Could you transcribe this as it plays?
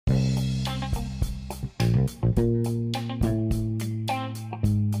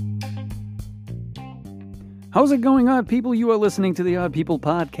How's it going, Odd People? You are listening to the Odd People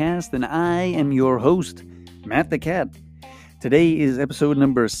Podcast, and I am your host, Matt the Cat. Today is episode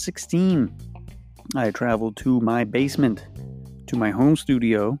number 16. I traveled to my basement, to my home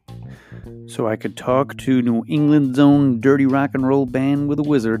studio, so I could talk to New England's own dirty rock and roll band with a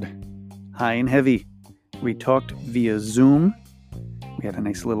wizard, High and Heavy. We talked via Zoom. We had a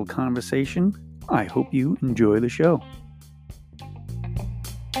nice little conversation. I hope you enjoy the show.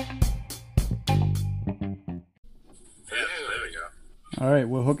 All right,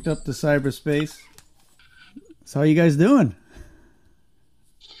 we're hooked up to cyberspace. So how you guys doing?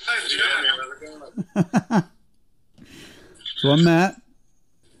 So I'm Matt.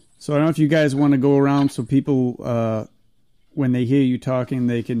 So I don't know if you guys want to go around so people, when they hear you talking,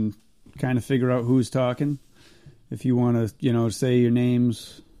 they can kind of figure out who's talking. If you want to, say your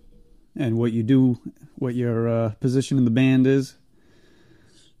names and what you do, what your position in the band is.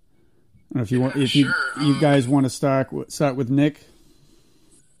 I don't know if you want, if you guys want to start with Nick.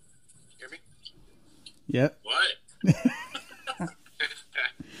 Yep. What?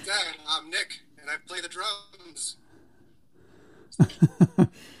 I'm Nick, and I play the drums.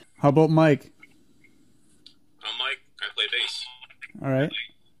 How about Mike? I'm Mike. I play bass. All right.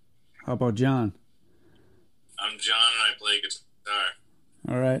 How about John? I'm John, and I play guitar.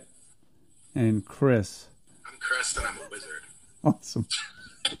 All right. And Chris? I'm Chris, and I'm a wizard. Awesome.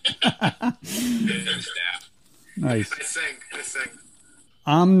 Nice. I sing.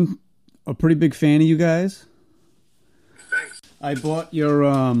 I'm a pretty big fan of you guys. Thanks. I bought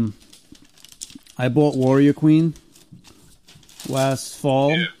Warrior Queen last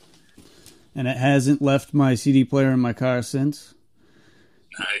fall, and it hasn't left my CD player in my car since.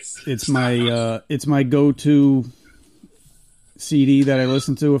 Nice. It's my go-to CD that I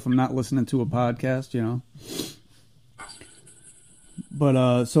listen to if I'm not listening to a podcast,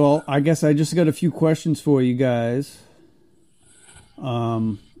 But so I guess I just got a few questions for you guys.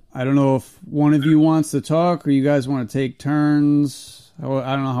 I don't know if one of you wants to talk or you guys want to take turns. I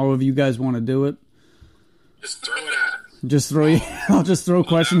don't know, however you guys want to do it. Just throw it at. I'll just throw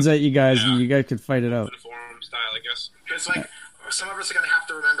questions at you guys and you guys could fight it out. Forum style, I guess. It's like some of us are going to have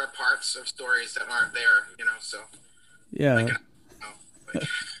to remember parts of stories that aren't there, so. Yeah. We need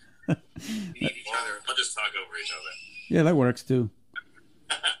each other. I'll just talk over each other. Yeah, that works too.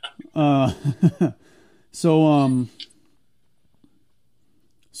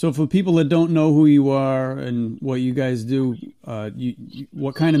 So for people that don't know who you are and what you guys do,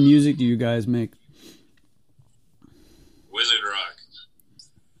 what kind of music do you guys make? Wizard rock.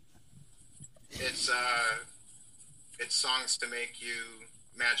 It's songs to make you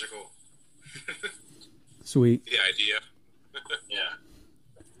magical. Sweet. The idea. Yeah.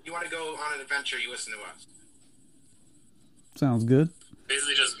 You want to go on an adventure, you listen to us. Sounds good.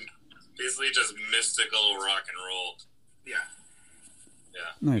 Basically just mystical rock and roll. Yeah.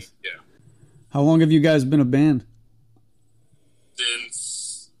 Yeah. Nice. Yeah. How long have you guys been a band?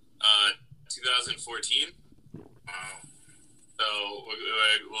 Since 2014. Wow. So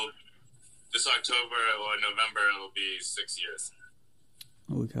we'll this October or November it'll be 6 years.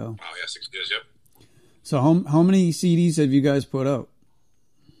 Holy cow. Wow, yeah, 6 years, yep. So how many CDs have you guys put out?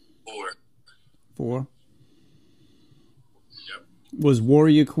 4? Yep. Was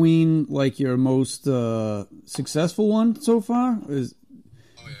Warrior Queen like your most successful one so far? Oh, yeah.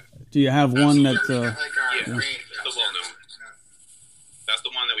 Do you have one that... That's the well known. That's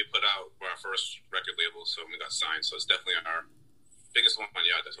the one that we put out for our first record label, so we got signed. So it's definitely our biggest one.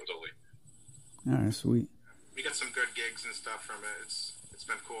 Yeah, that's totally. All right, sweet. We got some good gigs and stuff from it. It's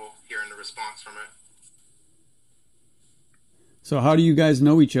been cool hearing the response from it. So how do you guys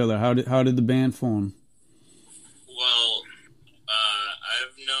know each other? How did the band form? Well,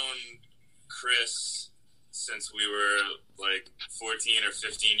 I've known Chris since we were like 14 or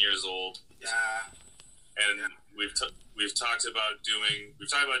 15 years old. Yeah. And we've talked about doing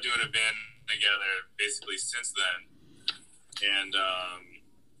a band together basically since then. And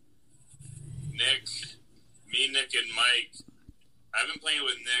Nick and Mike, I've been playing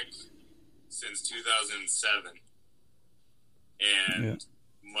with Nick since 2007. And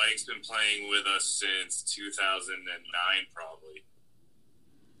Mike's been playing with us since 2009 probably.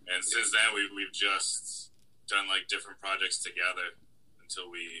 And since then we've just done like different projects together until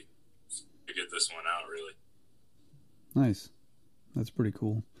we figured this one out, really. Nice. That's pretty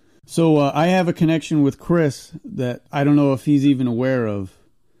cool. So I have a connection with Chris that I don't know if he's even aware of.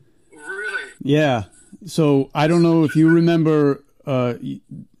 Really? Yeah. So I don't know if you remember the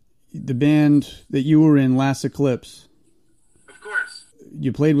band that you were in, Last Eclipse. Of course.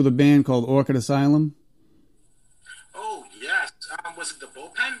 You played with a band called Orchid Asylum.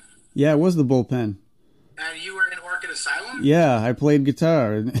 Yeah, it was the Bullpen. And you were in Orchid Asylum? Yeah, I played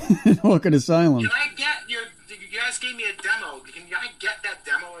guitar in Orchid Asylum. Can I get your... You guys gave me a demo. Can I get that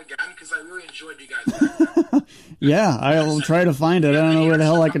demo again? Because I really enjoyed you guys. Yeah, I'll try to find it. I don't know where the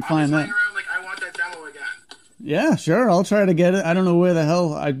hell I could find that. Around like, I want that demo again. Yeah, sure. I'll try to get it. I don't know where the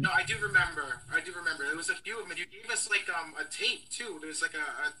hell I... No, I do remember. There was a few of them. You gave us like a tape, too. There was like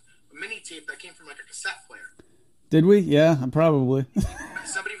a mini tape that came from like a cassette player. Did we? Yeah, probably.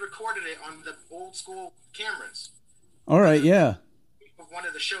 Somebody recorded it on the old school cameras. All right, yeah. Of one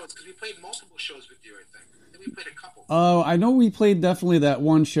of the shows, because we played multiple shows with you, I think. I think we played a couple. Oh, I know we played definitely that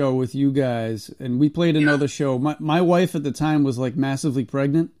one show with you guys, and we played another show. My wife at the time was like massively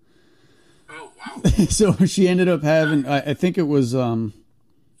pregnant. Oh, wow. So she ended up having, I think it was, I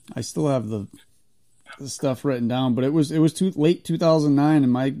still have the stuff written down, but it was late 2009,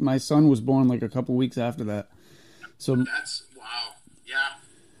 and my son was born like a couple weeks after that. So that's wow,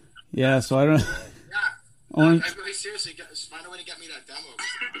 yeah. So I don't. Yeah, I really seriously find a way to get me that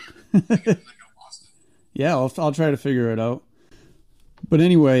demo. Yeah, I'll try to figure it out. But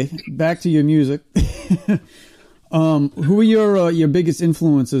anyway, back to your music. Who are your biggest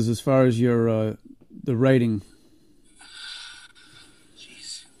influences as far as your the writing?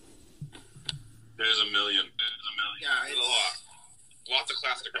 Jeez, there's a million. Yeah, there's a lot. Lots of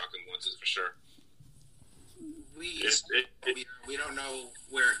classic rock influences for sure. We don't know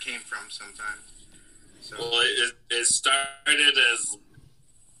where it came from sometimes. So. Well, it started as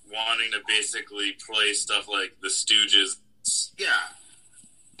wanting to basically play stuff like the Stooges. Yeah.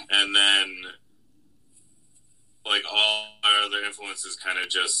 And then, like, all our other influences kind of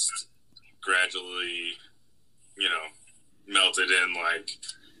just gradually, melted in, like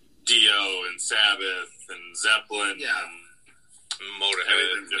Dio and Sabbath and Zeppelin and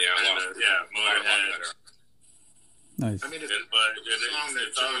Motorhead. Motorhead. Nice. I mean, it's a song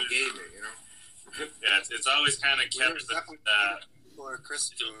that John gave me, Yeah, it's always kind of kept that. Or Chris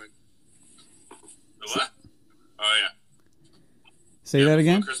doing. The what? Oh, yeah. Say that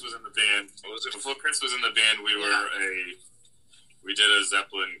again? Before Chris was in the band. Before Chris was in the band, we did a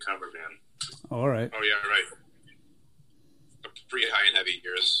Zeppelin cover band. All right. Oh, yeah, right. Pretty high and heavy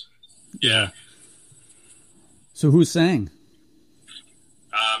years. Yeah. So who sang?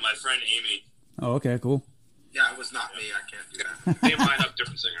 My friend Amy. Oh, okay, cool. Yeah, it was not me. I can't do that. They might have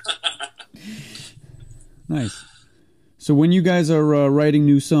different singers. Nice. So when you guys are writing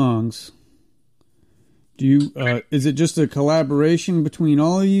new songs, do you is it just a collaboration between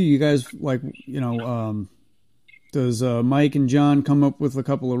all of you? You guys does Mike and John come up with a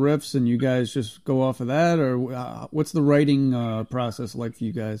couple of riffs and you guys just go off of that, or what's the writing process like for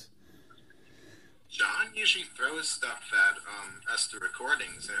you guys? John usually throws stuff at us through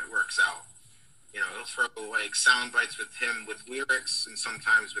recordings and it works out. He'll throw like sound bites with him with lyrics and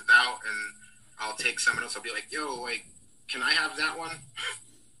sometimes without, and I'll take someone else. I'll be like, "Yo, like, can I have that one?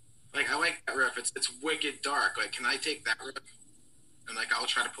 Like, I like that riff. It's wicked dark. Like, can I take that riff?" And like, I'll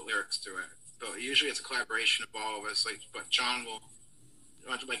try to put lyrics to it. But usually it's a collaboration of all of us. Like, but John will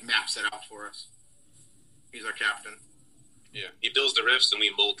like maps it out for us. He's our captain. Yeah, he builds the riffs and we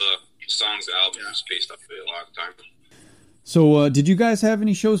mold the songs, the albums based off of it a lot of the time. So, did you guys have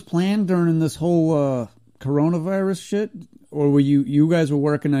any shows planned during this whole coronavirus shit, or were you guys were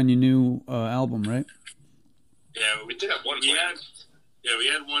working on your new album, right? Yeah, we did have one. We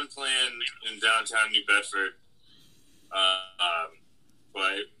had one planned in downtown New Bedford,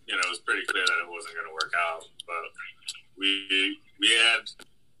 but it was pretty clear that it wasn't going to work out. But we had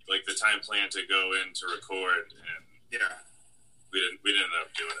like the time planned to go in to record, and we didn't end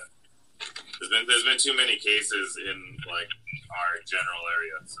up doing it. There's been too many cases in like our general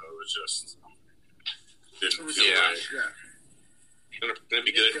area, so it was just didn't feel right. Yeah. Gonna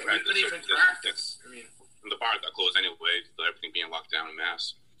be good. We couldn't even practice. I mean, the bars got closed anyway, with everything being locked down in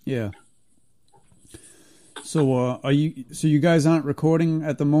mass. Yeah. So you guys aren't recording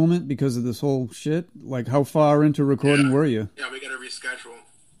at the moment because of this whole shit? Like, how far into recording were you? Yeah, we got to reschedule.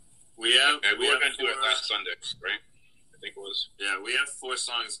 We were going to do it last Sunday, right? I think it was. Yeah, we have 4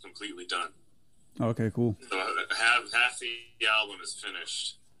 songs completely done. Okay, cool. So half the album is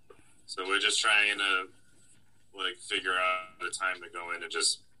finished. So we're just trying to like figure out the time to go in and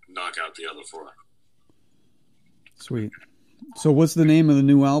just knock out the other 4. Sweet. So what's the name of the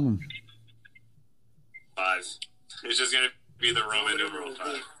new album? 5. It's just gonna be the Roman numeral 5.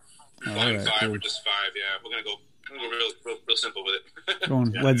 All right, 5 cool. or just 5. Yeah, we're gonna go real simple with it.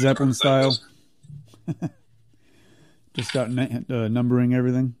 Going Led Zeppelin style. Just start numbering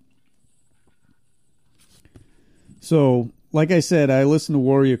everything. So, like I said, I listen to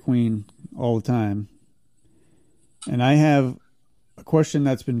Warrior Queen all the time. And I have a question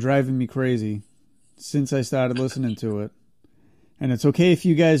that's been driving me crazy since I started listening to it. And it's okay if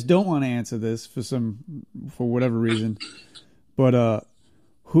you guys don't want to answer this for whatever reason. But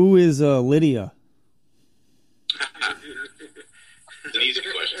who is Lydia? It's an easy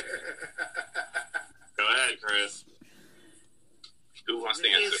question. Go ahead, Chris. Who wants to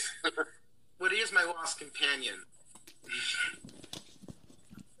answer? Lydia is my lost companion.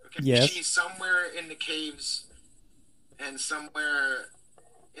 Okay, Yes. she's somewhere in the caves and somewhere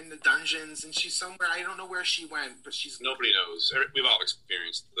in the dungeons, and she's somewhere, I don't know where she went, but she's... Nobody knows. We've all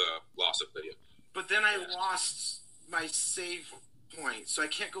experienced the loss of Lydia. But then I lost my save point, so I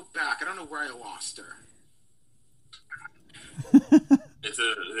can't go back. I don't know where I lost her. It's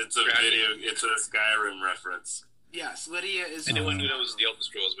a video. It's a Skyrim reference. Yes, Lydia is... Anyone who knows the Elder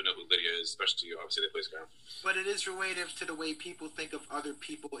Scrolls would know who Lydia is, especially obviously they play Skyrim. But it is relative to the way people think of other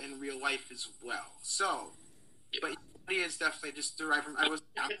people in real life as well. So, but Lydia is definitely just derived from... I was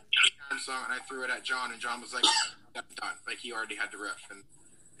on a song, and I threw it at John, and John was like, "That's done." Like, he already had the riff, and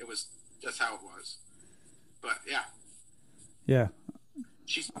it was... That's how it was. But, yeah. Yeah.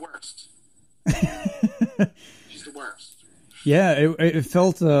 She's the worst. She's the worst. Yeah, it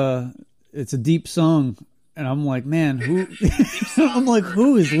felt it's a deep song, and I'm like, man, who? I'm like,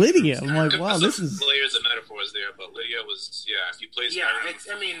 who is Lydia? I'm like, wow, this is layers of metaphors there, but Lydia was if you play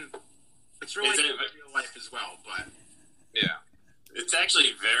Skyrim, it's really in real life as well, but it's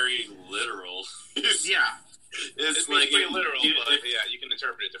actually very literal. It's like pretty literal, but you can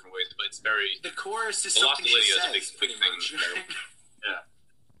interpret it different ways. But it's very the chorus is the loss something of Lydia she is a says, big pretty thing. much.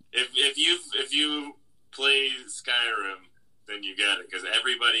 If you play Skyrim, then you get it, because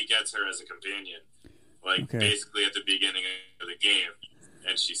everybody gets her as a companion, basically at the beginning of the game,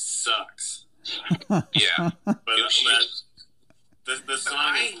 and she sucks. Yeah, but the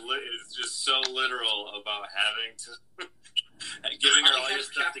song is just so literal about having to giving her all your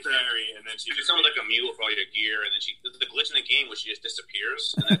stuff to carry, and then she becomes like a mule for all your gear, and then the glitch in the game where she just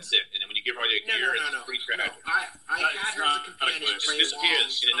disappears, and that's it. And then when you give her all your gear, it's pretty tragic. I had her as a companion for a She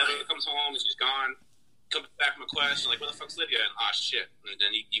disappears. She long never time. comes home, and she's gone. Comes back from a quest, and like, where the fuck's Lydia? And shit. And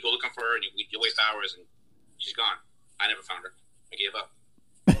then you go looking for her, and you waste hours, and she's gone. I never found her. I gave up.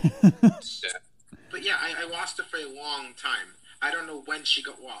 Sad. But yeah, I lost her for a long time. I don't know when she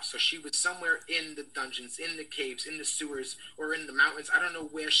got lost. So she was somewhere in the dungeons, in the caves, in the sewers, or in the mountains. I don't know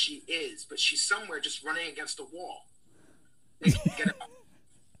where she is, but she's somewhere just running against a wall. They can get out.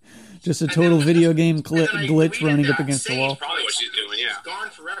 just a total video game glitch running up against the wall. Probably what she's doing, She's gone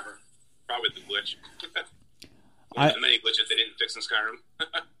forever. Probably the glitch. One of the many glitches they didn't fix in Skyrim.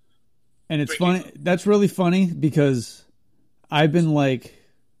 And it's funny. That's really funny because I've been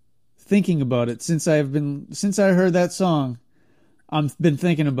thinking about it since I heard that song. I've been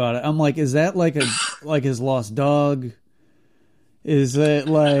thinking about it. I'm like, is that like his lost dog? Is it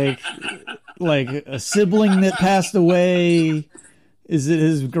like a sibling that passed away? Is it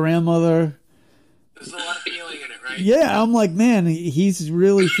his grandmother? There's a lot of feeling in it, right? Yeah, I'm like, man, he's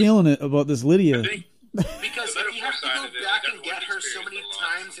really feeling it about this Lydia. Because if you have to go back and get her so many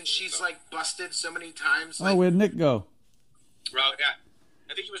times, and she's busted so many times. Where'd Nick go? Well, yeah,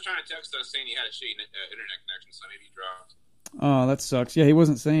 I think he was trying to text us saying he had a shitty internet connection, so maybe he dropped. Oh, that sucks. Yeah, he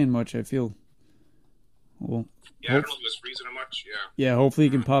wasn't saying much. I feel. Well. Yeah, I don't know if he was freezing or much. Yeah. Yeah, hopefully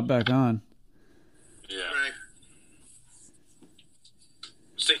he can pop back on. Yeah. Right.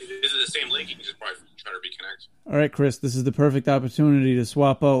 This is the same link. You can just probably try to reconnect. All right, Chris, this is the perfect opportunity to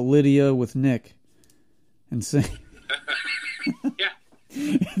swap out Lydia with Nick and say. Yeah.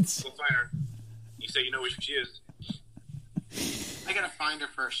 Go find her. You say you know where she is. I gotta find her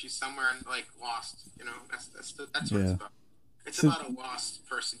first. She's somewhere lost. You know, that's what it's about. It's about a lost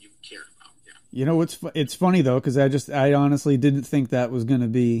person you care about. Yeah. You know, it's funny though, because I honestly didn't think that was going to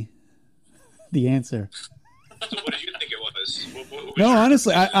be the answer. So what did you think it was? What was No, your-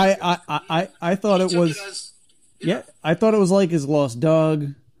 honestly, I thought it was. Yeah, I thought it was like his lost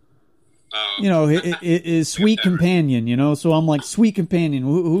dog. You know, his sweet companion. You know, so I'm like, sweet companion.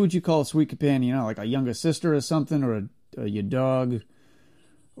 Who would you call a sweet companion? You know, like a younger sister or something, or your dog.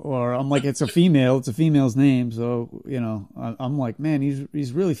 Or I'm like, it's a female. It's a female's name. So, you know, I'm like, man,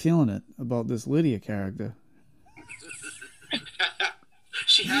 he's really feeling it about this Lydia character.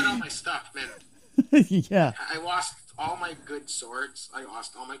 She had all my stuff, man. Yeah. I lost all my good swords. I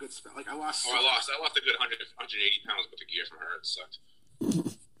lost all my good spells. I lost. I lost a good 180 pounds worth of gear from her. It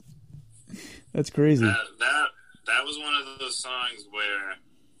sucked. That's crazy. That was one of those songs where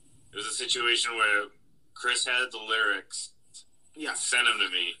it was a situation where Chris had the lyrics. Yeah. Sent them to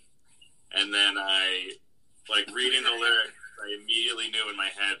me, and then I, reading the lyrics, I immediately knew in my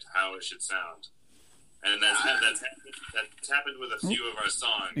head how it should sound. and that's happened with a few of our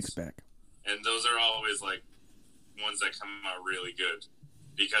songs. Nick's back. And those are always like ones that come out really good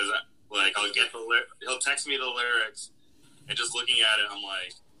because like I'll get he'll text me the lyrics, and just looking at it, I'm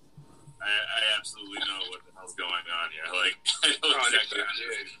like, I absolutely know what the hell's going on here. Like, I know exactly what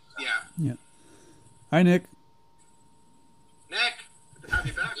it is. Yeah. Hi, Nick. Nick, good to have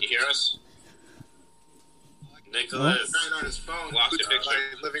you back. Can you hear us? Nicholas. He's on his phone. Lost your picture.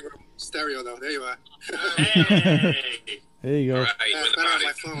 My living room stereo, though. There you are. Hey. There you go. All right, Yeah, you it's in the better on party.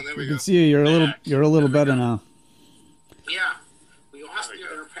 my phone. There We we can go. see you. You're a little better now. Yeah. We lost There we you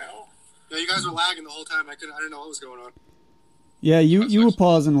go. there, pal. Yeah, you guys were lagging the whole time. I didn't know what was going on. Yeah, you were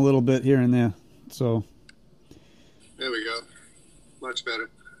pausing a little bit here and there. So There we go. Much better.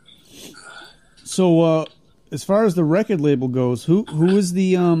 So, as far as the record label goes, who is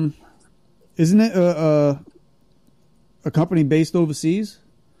the isn't it a company based overseas?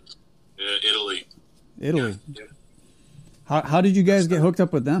 Italy. Italy. Yeah. How did you guys get hooked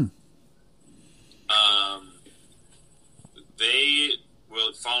up with them? They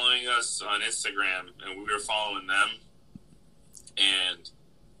were following us on Instagram, and we were following them, and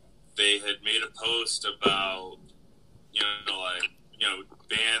they had made a post about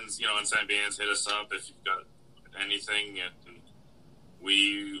bands, unsigned bands, hit us up if you've got anything, and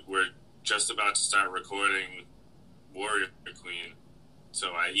we were just about to start recording Warrior Queen, so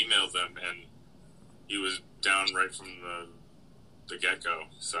I emailed them, and he was down right from the get-go.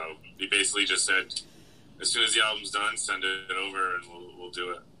 So he basically just said, as soon as the album's done, send it over, and we'll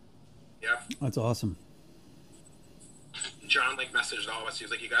do it. Yeah. That's awesome. John messaged all of us. He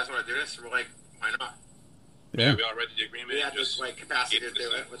was like, "You guys want to do this?" And we're like, "Why not?" Yeah, We all read the agreement. We have just this capacity to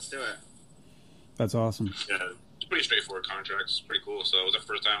do it. Let's do it. that's awesome. Yeah, It's pretty straightforward contracts. It's pretty cool. So the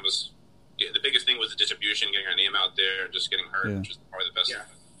first time the biggest thing was the distribution, getting our name out there, just getting heard, Yeah. which is probably the best Yeah.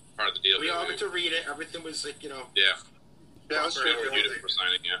 part of the deal. We all get to read it. Everything was Yeah, Yeah, I was Proper straight everything. reviewed it before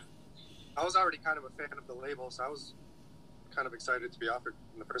signing. Yeah, I was already kind of a fan of the label, so I was kind of excited to be offered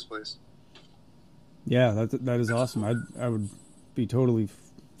in the first place. Yeah, that is awesome. I would be totally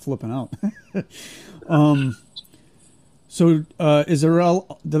flipping out. So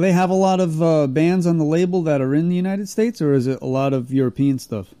do they have a lot of bands on the label that are in the United States, or is it a lot of European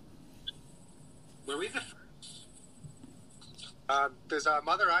stuff? Were we the There's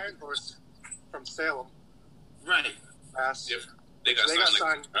Mother Iron Horse from Salem. right? Mass. Yep. They got They got signed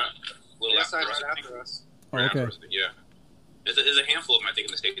signed. a little They got after signed us. right after us. Oh, Right okay. after us, yeah. There's a handful of them, I think,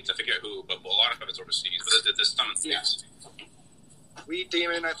 in the States. I forget who, but a lot of it's overseas. But there's some in the Yeah. States. Weed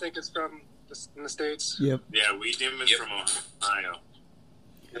Demon, I think, is from in the States. Yep. yeah. We Demon Yep. from Ohio,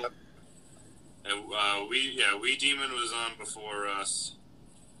 Yep. and We Demon was on before us,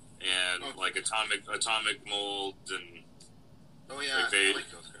 and Atomic Mold, and Oh yeah, Like they- I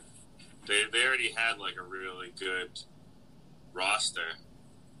like those guys. they already had a really good roster,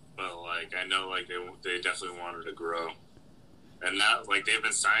 but I know they definitely wanted to grow, and now they've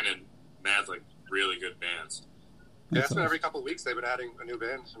been signing mad really good bands. Yeah, That's it's been awesome. every couple of weeks they've been adding a new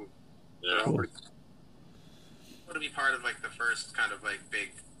band. And they're Yeah, all pretty To be part of the first kind of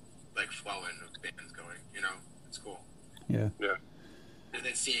big flowing of bands going. It's cool. Yeah. And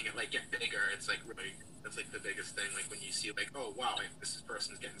then seeing it get bigger, it's really that's the biggest thing. When you see oh wow, this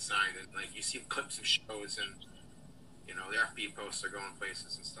person's getting signed, and you see clips of shows, and the FB posts are going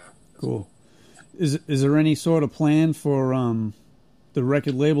places and stuff. That's Cool. Is there any sort of plan for the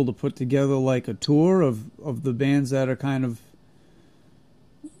record label to put together a tour of the bands that are kind of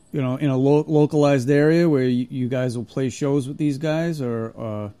in a localized area where you guys will play shows with these guys,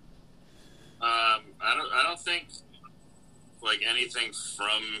 or I don't think anything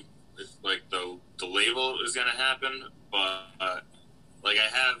from the label is gonna happen, but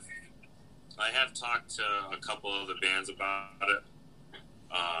I have talked to a couple of the bands about it.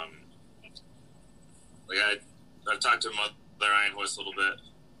 I've talked to Mother Iron Horse a little bit.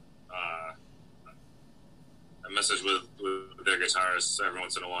 I message with their guitarists every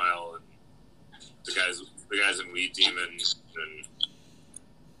once in a while, and the guys in Weed Demon, and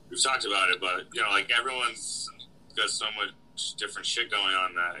we've talked about it. But everyone's got so much different shit going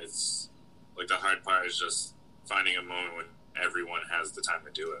on that it's the hard part is just finding a moment when everyone has the time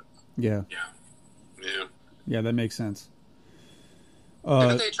to do it. yeah, Yeah. that makes sense.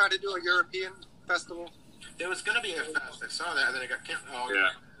 Didn't they try to do a European festival? There was going to be a fest. I saw that, and then it got canceled. Oh, Yeah.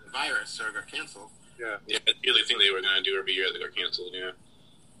 the virus, so it got canceled. Yeah. Yeah, the other thing they were going to do every year, they got canceled, yeah.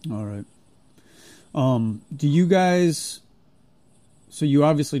 All right. Do you guys? So you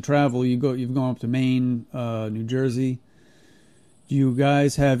obviously travel. You've gone up to Maine, New Jersey. Do you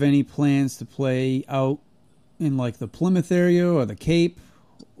guys have any plans to play out in the Plymouth area or the Cape,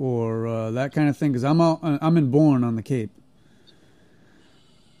 or that kind of thing? Because I'm in Bourne on the Cape.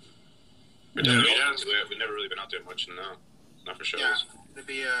 We've never really been out there much, no. Not for shows. Yeah, it'd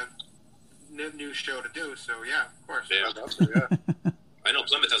be a new show to do, so yeah, of course. Yeah. I know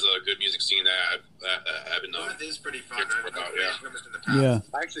Plymouth has a good music scene that I've been Plymouth is pretty fun. I've Plymouth in the past. Yeah.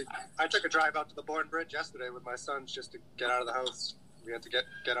 I took a drive out to the Bourne Bridge yesterday with my sons just to get out of the house. We had to get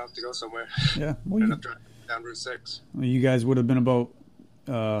out to go somewhere. Yeah. Well, Ended up driving down Route 6. you guys would have been about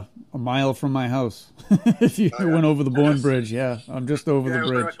a mile from my house if you went over the Bourne Bridge. Yeah, I'm just over the We bridge.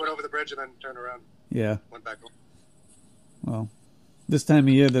 pretty much went over the bridge and then turned around. Yeah. Went back home. Well, this time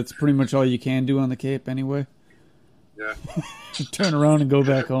of year, that's pretty much all you can do on the Cape anyway. Yeah. Turn around and go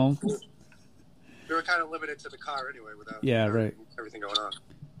back home. We were kind of limited to the car anyway without everything going on.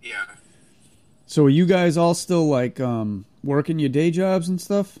 Yeah. So are you guys all still like working your day jobs and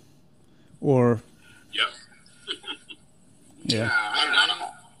stuff? Or Yep. yeah. I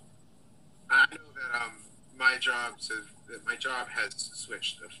know that my job has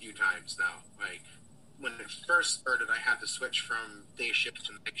switched a few times now. Like when it first started, I had to switch from day shift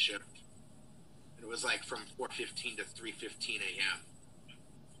to night shift. It was like from 4:15 to 3:15 a.m.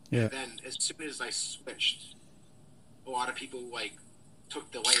 Yeah. And then as soon as I switched, a lot of people like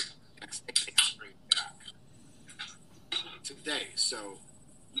took the light next day to bring it back to day. So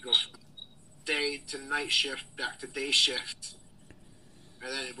you go from day to night shift back to day shift,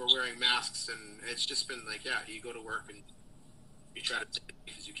 and then we're wearing masks, and it's just been like, yeah, you go to work and you try to stay as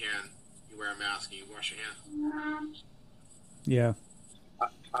safe as you can. You wear a mask and you wash your hands. Yeah.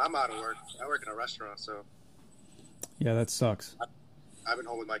 I'm out of work. I work in a restaurant, so Yeah, that sucks. I've been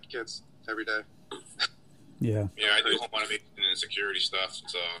home with my kids every day. Yeah. Yeah, I do home automation and security stuff.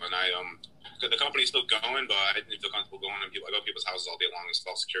 So, and the company's still going, but I didn't feel comfortable going to people. I go to people's houses all day long and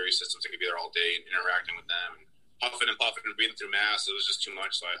install security systems. I could be there all day and interacting with them and puffing and puffing and breathing through masks. It was just too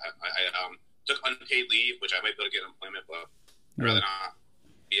much. So I took unpaid leave, which I might be able to get employment, but I'd rather not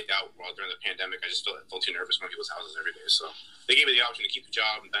be out during the pandemic. I just felt too nervous going to people's houses every day. So they gave me the option to keep the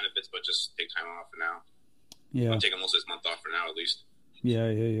job and benefits, but just take time off for now. Yeah. I'm taking most of this month off for now, at least. Yeah.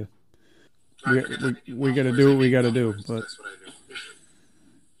 We got to do what we got to do. But That's what I do.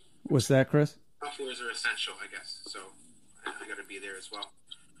 what's that, Chris? Mufflers are essential, I guess. So I got to be there as well.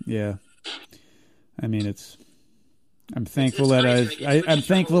 Yeah. I mean, I'm thankful It's that nice, like, I'm it's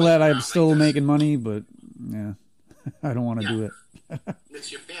thankful like that I'm like still this. making money, but yeah, I don't want to do it.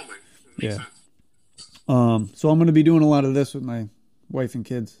 It's your family. It makes Yeah. sense. So I'm going to be doing a lot of this with my wife and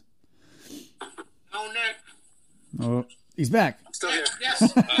kids. Oh, Nick. Oh, he's back. Still here. Yes.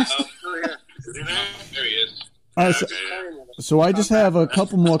 Still here. There he is. All right, so I just have a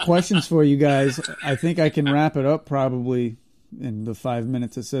couple more questions for you guys. I think I can wrap it up probably in the 5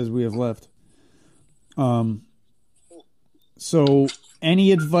 minutes it says we have left. So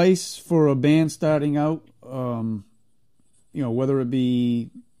any advice for a band starting out? Whether it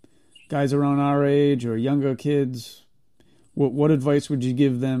be guys around our age or younger kids, what advice would you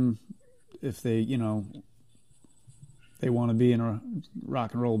give them if they want to be in a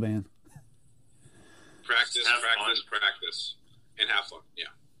rock and roll band? Practice, and have fun. Yeah.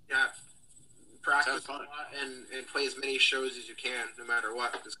 Yeah. Practice a lot and play as many shows as you can, no matter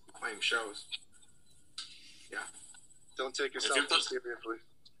what. Just playing shows. Yeah. Don't take yourself too seriously.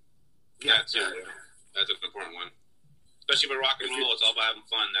 Yeah. That's an important one. Especially with rock and roll, it's all about having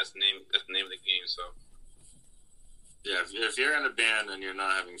fun. That's the name of the game. So. Yeah, if you're in a band and you're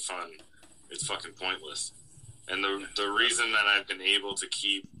not having fun, it's fucking pointless. And the reason that I've been able to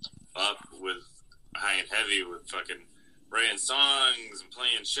keep up with High and Heavy with fucking writing songs and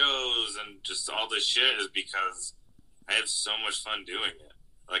playing shows and just all this shit is because I have so much fun doing it.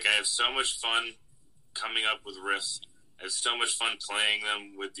 Like, I have so much fun coming up with riffs. I have so much fun playing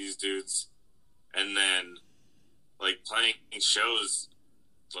them with these dudes. And then, like, playing shows,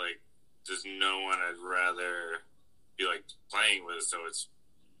 like, there's no one I'd rather be, like, playing with, so it's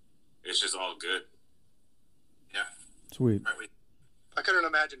just all good. Yeah. Sweet. Right, I couldn't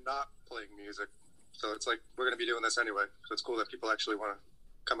imagine not playing music. So it's like, we're going to be doing this anyway. So it's cool that people actually want to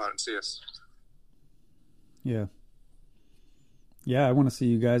come out and see us. Yeah. Yeah, I want to see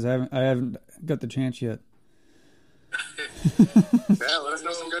you guys. I haven't got the chance yet. Yeah, let us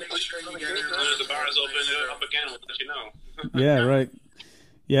know some good Make sure you get As soon as the bars open up again, we'll let you know. Yeah, right.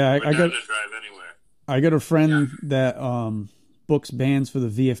 Yeah, We're I down got to drive anywhere. I got a friend that books bands for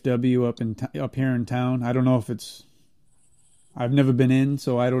the VFW up here in town. I don't know if I've never been in,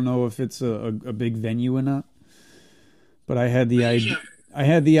 so I don't know if it's a big venue or not. But I had the idea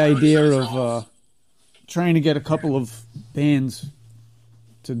of trying to get a couple of bands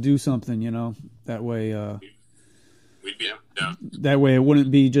to do something, that way. We'd be down Yeah. That way, it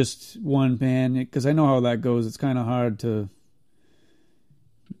wouldn't be just one band, because I know how that goes. It's kind of hard to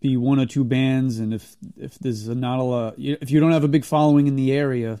be one or two bands, and if there's not a lot, if you don't have a big following in the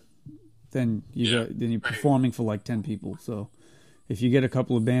area, then you're performing for like 10 people. So if you get a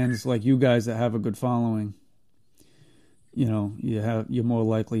couple of bands like you guys that have a good following, you're more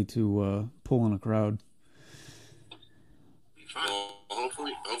likely to pull in a crowd. Well,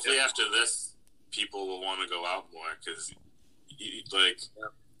 hopefully after this, people will want to go out more, because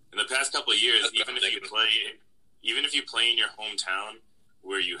in the past couple of years, even if you play in your hometown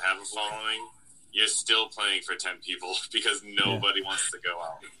where you have a following, you're still playing for 10 people because nobody wants to go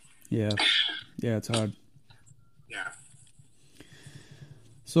out. Yeah, it's hard. Yeah.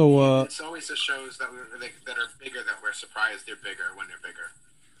 So it's always the shows that that are bigger that we're surprised they're bigger when they're bigger.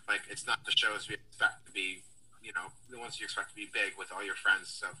 Like, it's not the shows we expect to be, the ones you expect to be big with all your friends and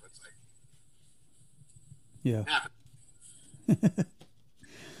stuff. It's like, yeah. Happens.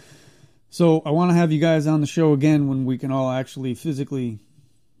 So I want to have you guys on the show again when we can all actually physically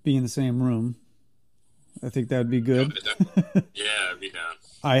be in the same room. I think that'd be good. Yeah, I'd be down.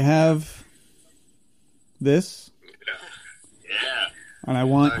 I have this. Yeah. And I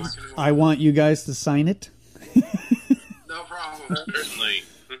want you guys to sign it. No problem. Certainly.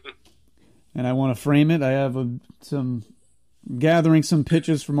 And I want to frame it. I have gathering some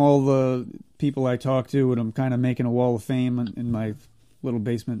pictures from all the people I talked to, and I'm kind of making a wall of fame in my little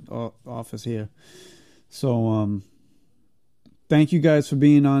basement office here. So, thank you guys for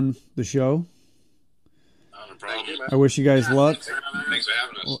being on the show. Not a problem. I wish you guys luck. Thanks for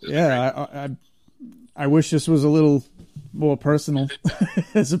having us. Well, yeah, I wish this was a little more personal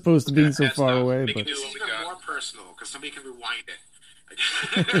as opposed to being so far away. But It's even more personal because somebody can rewind it.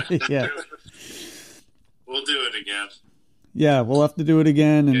 yeah, We'll do it again. Yeah, we'll have to do it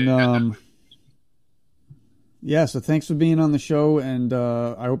again. And so thanks for being on the show, and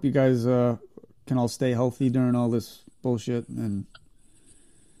I hope you guys can all stay healthy during all this bullshit, and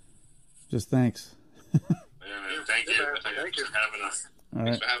just thanks. Yeah, man. Thank you. Thank you for having us. All right.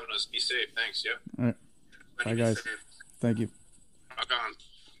 Thanks for having us. Be safe. Thanks. Yep. All right. Bye, guys. Thank you. Rock on.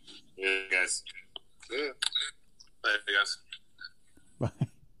 Yeah, guys. Yeah. Bye, guys. Bye.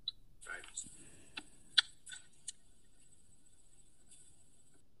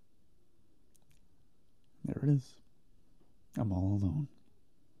 There it is. I'm all alone.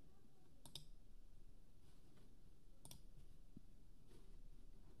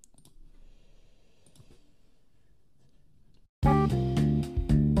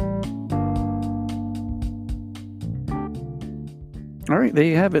 All right, there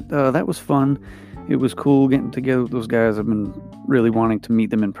you have it. That was fun. It was cool getting together with those guys. I've been really wanting to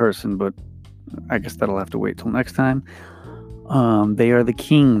meet them in person, but I guess that'll have to wait till next time. They are the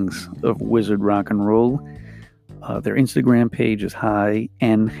kings of Wizard Rock and Roll. Their Instagram page is High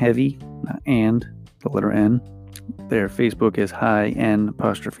N Heavy, and the letter N. Their Facebook is High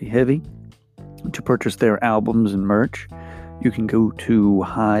N''Heavy. To purchase their albums and merch, you can go to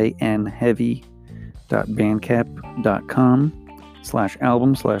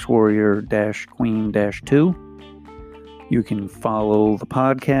highnheavy.bandcamp.com/album/warrior-queen-2. You can follow the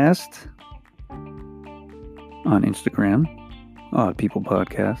podcast on Instagram, Odd People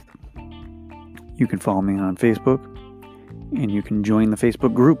Podcast. You can follow me on Facebook, and you can join the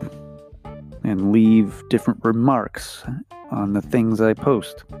Facebook group and leave different remarks on the things I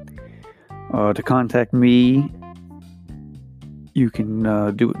post. To contact me, you can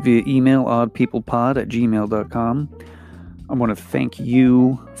do it via email, oddpeoplepod@gmail.com. I want to thank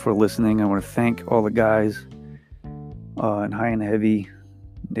you for listening. I want to thank all the guys in High and Heavy,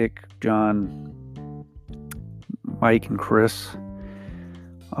 Nick, John, Mike, and Chris.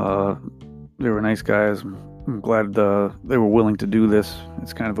 They were nice guys. I'm glad they were willing to do this.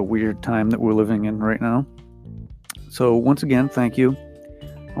 It's kind of a weird time that we're living in right now. So once again, thank you.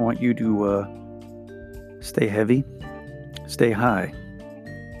 I want you to stay heavy, stay high,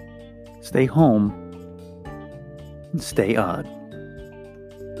 stay home, and stay odd.